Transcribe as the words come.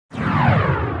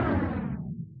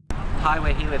Hi,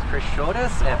 we're here with Chris Shortis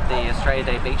at the Australia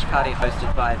Day Beach Party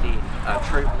hosted by the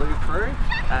True Blue crew.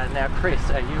 Now Chris,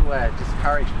 you were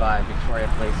discouraged by Victoria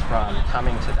Police from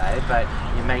coming today, but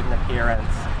you made an appearance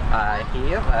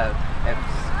here.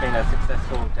 It's been a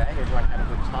successful day, everyone had a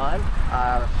good time.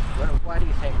 Why do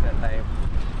you think that they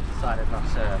decided not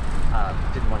to,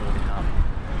 didn't want you to come?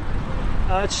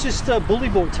 It's just bully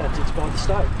boy tactics by the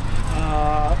state.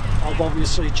 I've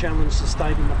obviously challenged the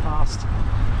state in the past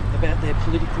about their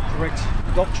politically correct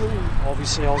doctrine.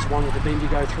 Obviously I was one of the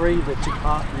Bendigo 3 that took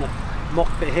part in the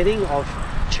mock beheading.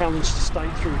 I've challenged the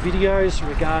state through videos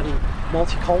regarding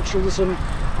multiculturalism,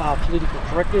 political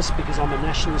correctness, because I'm a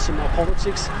nationalist in my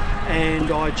politics, and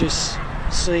I just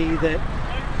see that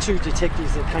 2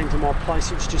 detectives that came to my place,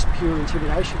 it was just pure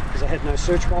intimidation because I had no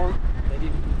search warrant.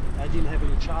 They didn't have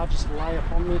any charges to lay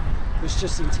upon me. It was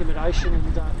just intimidation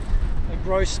and a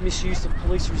gross misuse of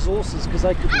police resources, because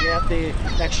they could be out there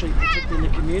actually protecting the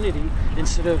community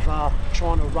instead of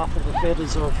trying to ruffle the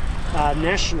feathers of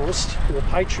nationalists or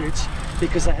patriots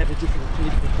because they have a different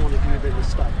political point of view than the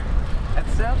state. It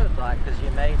sounded like, because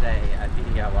you made a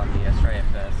video on the Australia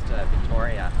First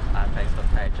Victoria Facebook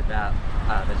page about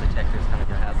the detectives coming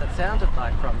to your house, it sounded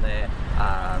like from their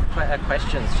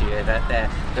questions to you that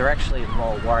they're actually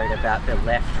more worried about the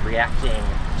left reacting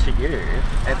to you.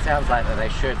 It sounds like that they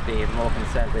should be more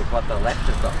concerned with what the left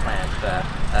has got planned for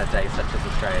days such as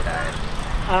Australia Day.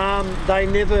 They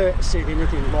never said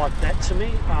anything like that to me.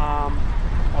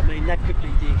 I mean, that could be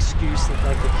the excuse that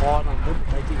they could hide under,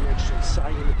 but they didn't actually say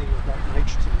anything of that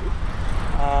nature to me.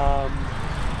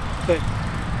 But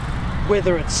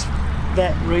whether it's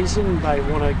that reason they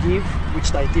want to give,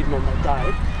 which they didn't on that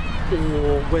day,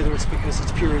 or whether it's because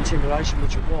it's pure intimidation,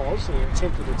 which it was, or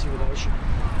attempted intimidation,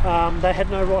 they had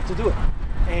no right to do it.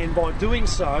 And by doing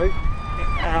so,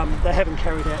 they haven't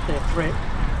carried out their threat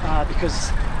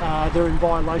because they're in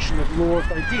violation of law if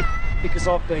they did. Because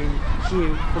I've been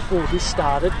here before this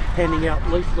started, handing out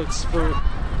leaflets for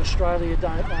Australia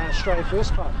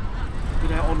First Party,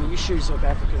 on the issues of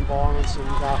African violence and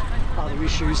other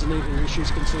issues, and even issues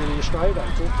concerning Australia Day,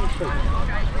 talking to people.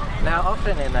 Now,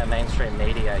 often in the mainstream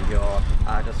media, you're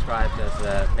described as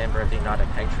a member of the United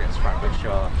Patriots Front, which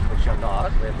you're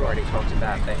not. We've already talked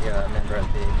about that you're a member of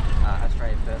the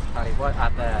Australia First Party. What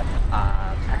other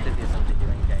activism do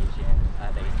you engage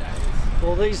in these days?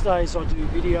 Well, these days I do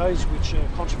videos which are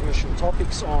controversial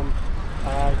topics on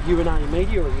UNA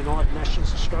Media, or United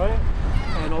Nations Australia,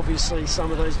 and obviously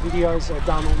some of those videos are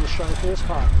done on the Australia First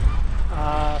Party.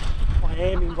 I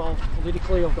am involved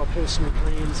politically. I've got personal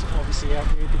plans obviously out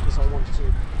there because I want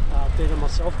to better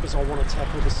myself, because I want to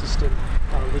tackle the system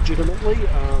legitimately.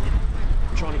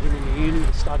 I'm trying to get into uni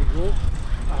to study law.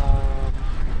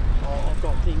 I've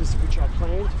got things which I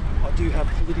planned. I do have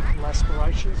political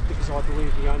aspirations because I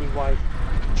believe the only way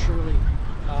to truly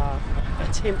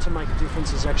attempt to make a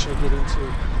difference is actually get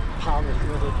into Parliament,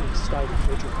 whether it be state or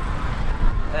federal.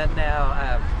 And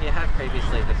now, you have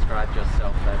previously described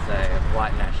yourself as a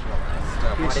white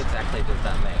nationalist. What exactly does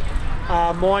that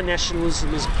mean? My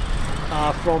nationalism is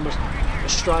from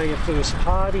Australia First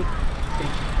Party.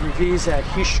 It reveres our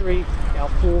history. Our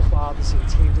forefathers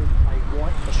intended a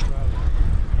white Australia.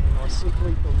 I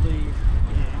simply believe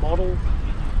in the model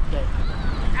that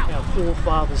our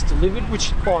forefathers delivered,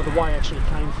 which by the way actually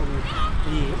came from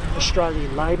the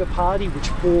Australian Labor Party, which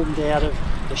formed out of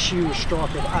the Shearer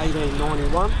Strike of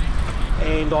 1891.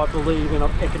 And I believe in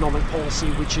an economic policy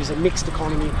which is a mixed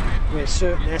economy where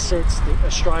certain assets that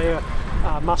Australia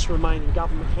must remain in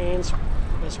government hands,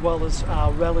 as well as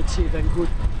relative and good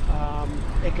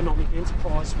economic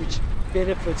enterprise which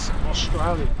benefits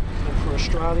Australia and for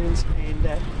Australians, and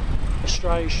that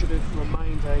Australia should have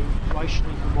remained a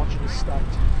racially homogenous state.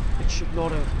 It should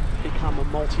not have become a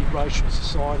multiracial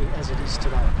society as it is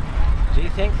today. Do you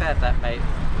think that's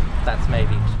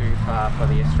maybe too far for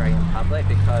the Australian public?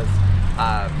 Because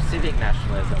civic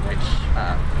nationalism, which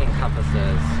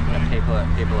encompasses people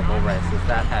of all races,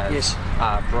 that has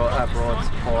broad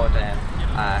support, and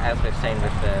as we've seen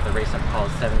with the recent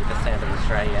polls, 70% of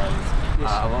Australians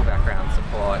of all backgrounds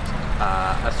support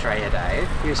Australia Day.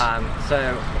 Yes.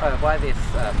 So why this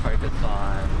focus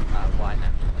on white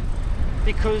nationalism?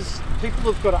 Because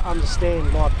people have got to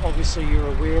understand, like obviously you're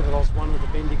aware that I was one of the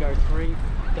Bendigo 3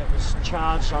 that was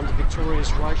charged under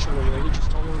Victoria's Racial and Religious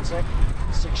Tolerance Act,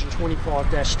 section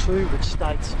 25-2, which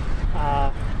states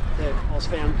that I was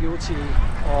found guilty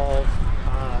of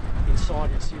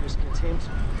inciting serious contempt,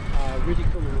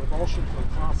 ridicule and revulsion for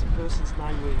a class of persons,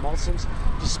 namely Muslims,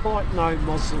 despite no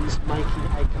Muslims making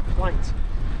a complaint.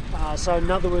 So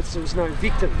in other words, there was no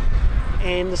victim.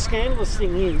 And the scandalous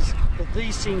thing is that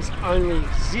these things only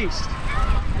exist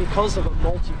because of a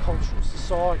multicultural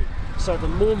society. So the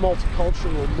more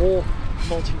multicultural or more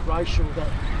multiracial that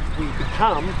we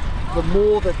become, the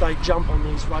more that they jump on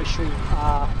these racial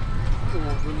or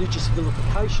religious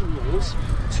vilification laws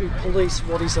to police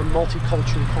what is a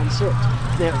multicultural concept.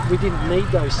 Now, we didn't need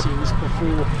those things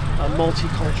before a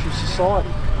multicultural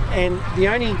society. And the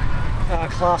only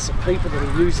class of people that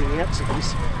are losing out to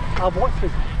this are white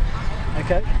people.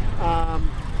 Okay?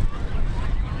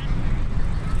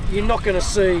 You're not going to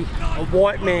see a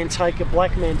white man take a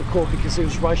black man to court because he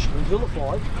was racially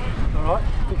vilified, all right?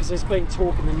 Because there's been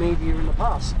talk in the media in the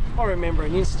past. I remember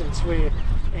an instance where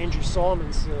Andrew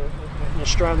Symonds, an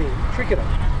Australian cricketer,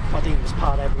 I think he was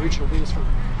part Aboriginal, he was from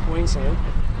Queensland,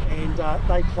 and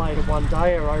they played a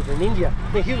one-dayer over in India.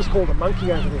 Now, he was called a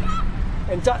monkey over there.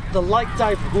 And the late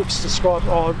David Hooks described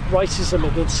racism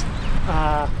against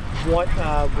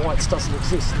whites doesn't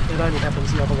exist. It only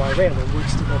happens the other way around and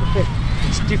works to that effect.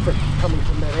 It's different coming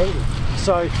from that angle.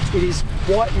 So it is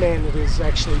white man that is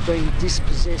actually being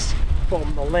dispossessed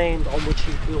from the land on which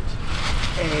he built.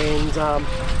 And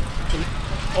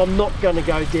I'm not going to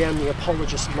go down the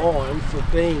apologist line for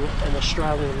being an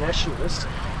Australian nationalist,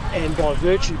 and by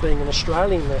virtue of being an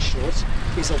Australian nationalist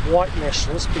is a white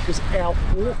nationalist, because our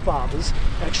forefathers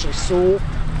actually saw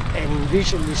and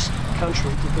envisioned this country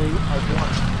to be a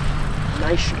white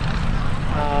nation.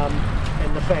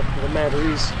 And the fact of the matter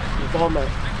is, if I'm a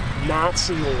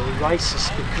Nazi or a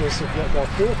racist because of what my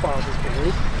forefathers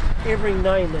believed, every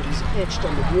name that is etched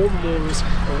on the war memorials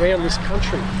around this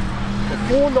country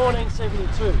before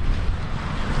 1972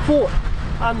 fought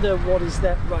under what is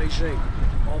that regime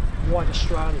of white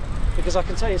Australia. Because I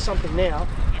can tell you something now,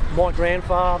 my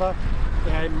grandfather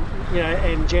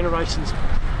and generations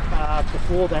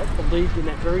before that believed in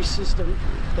that very system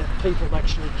that people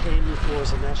actually can me for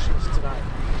as a nationalist today.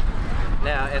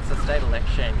 Now, it's a state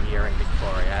election year in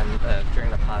Victoria, and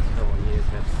during the past 4 years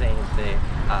we've seen the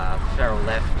federal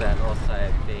left and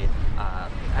also the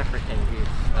African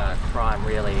youth crime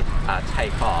really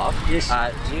take off. Yes.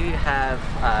 Do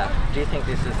you think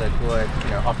this is a good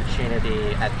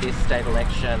opportunity at this state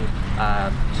election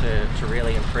to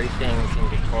really improve things in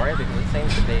Victoria? Because it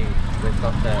seems to be we've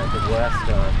got the worst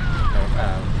of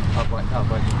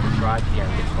what you described here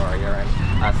in Victoria,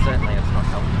 and certainly it's not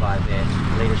helped by their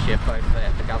leadership both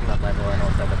at the government level and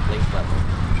also the police level.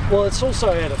 Well, it's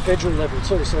also at a federal level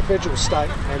too, so federal, state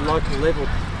and local level.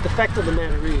 The fact of the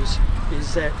matter is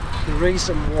that the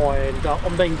reason why, and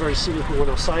I'm being very cynical when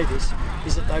I say this,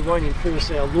 is that they won't enforce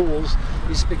our laws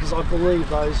is because I believe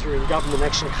those who are in government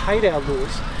actually hate our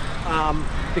laws,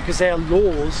 because our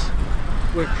laws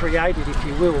were created, if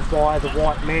you will, by the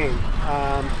white man.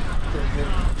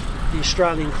 The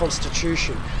Australian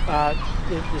Constitution,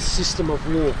 the system of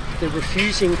law. They're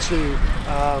refusing to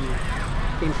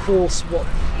enforce what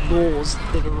laws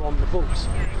that are on the books.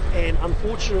 And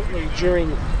unfortunately,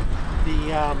 during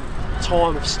the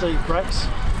time of Steve Bracks,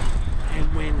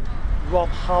 and when Rob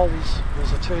Hulls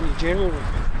was Attorney General of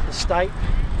the state,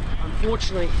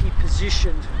 unfortunately he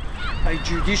positioned a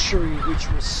judiciary which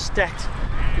was stacked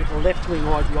with a left-wing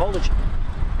ideology,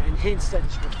 and hence that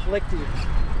is reflective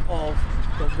of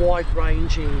the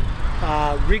wide-ranging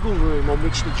wriggle room on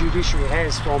which the judiciary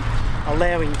has, from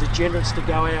allowing degenerates to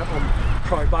go out on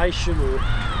probation or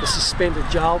the suspended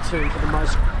jail term for the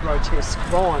most grotesque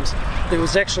crimes. There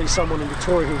was actually someone in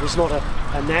Victoria who was not a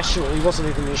national, he wasn't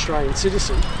even an Australian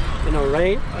citizen, an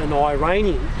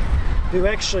Iranian, who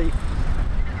actually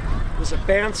was a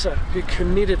bouncer who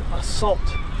committed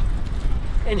assault.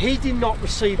 And he did not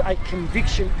receive a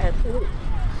conviction at all.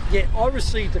 Yet I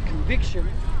received a conviction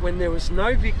when there was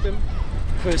no victim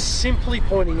for simply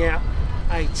pointing out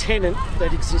a tenet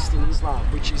that exists in Islam,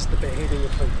 which is the beheading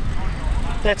of people.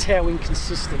 That's how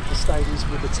inconsistent the state is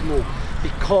with its law,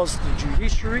 because the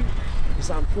judiciary is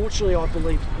unfortunately, I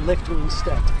believe, left-wing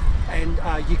stacked. And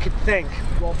you could thank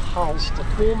Rob Hulls, the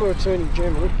former Attorney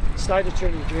General, State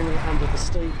Attorney General under the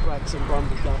Steve Bracks and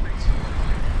Brumby governments.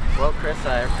 Well, Chris,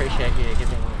 I appreciate you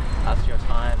giving us your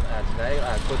time today.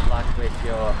 Good luck with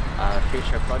your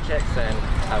future projects, and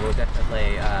we'll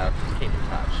definitely keep in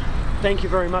touch. Thank you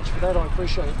very much for that. I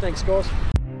appreciate it. Thanks, guys.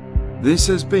 This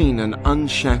has been an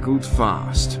Unshackled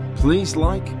Fast. Please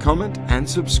like, comment and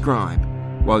subscribe.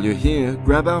 While you're here,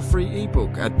 grab our free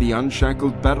ebook at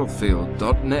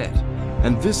theunshackledbattlefield.net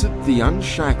and visit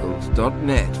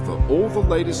theunshackled.net for all the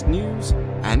latest news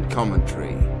and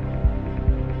commentary.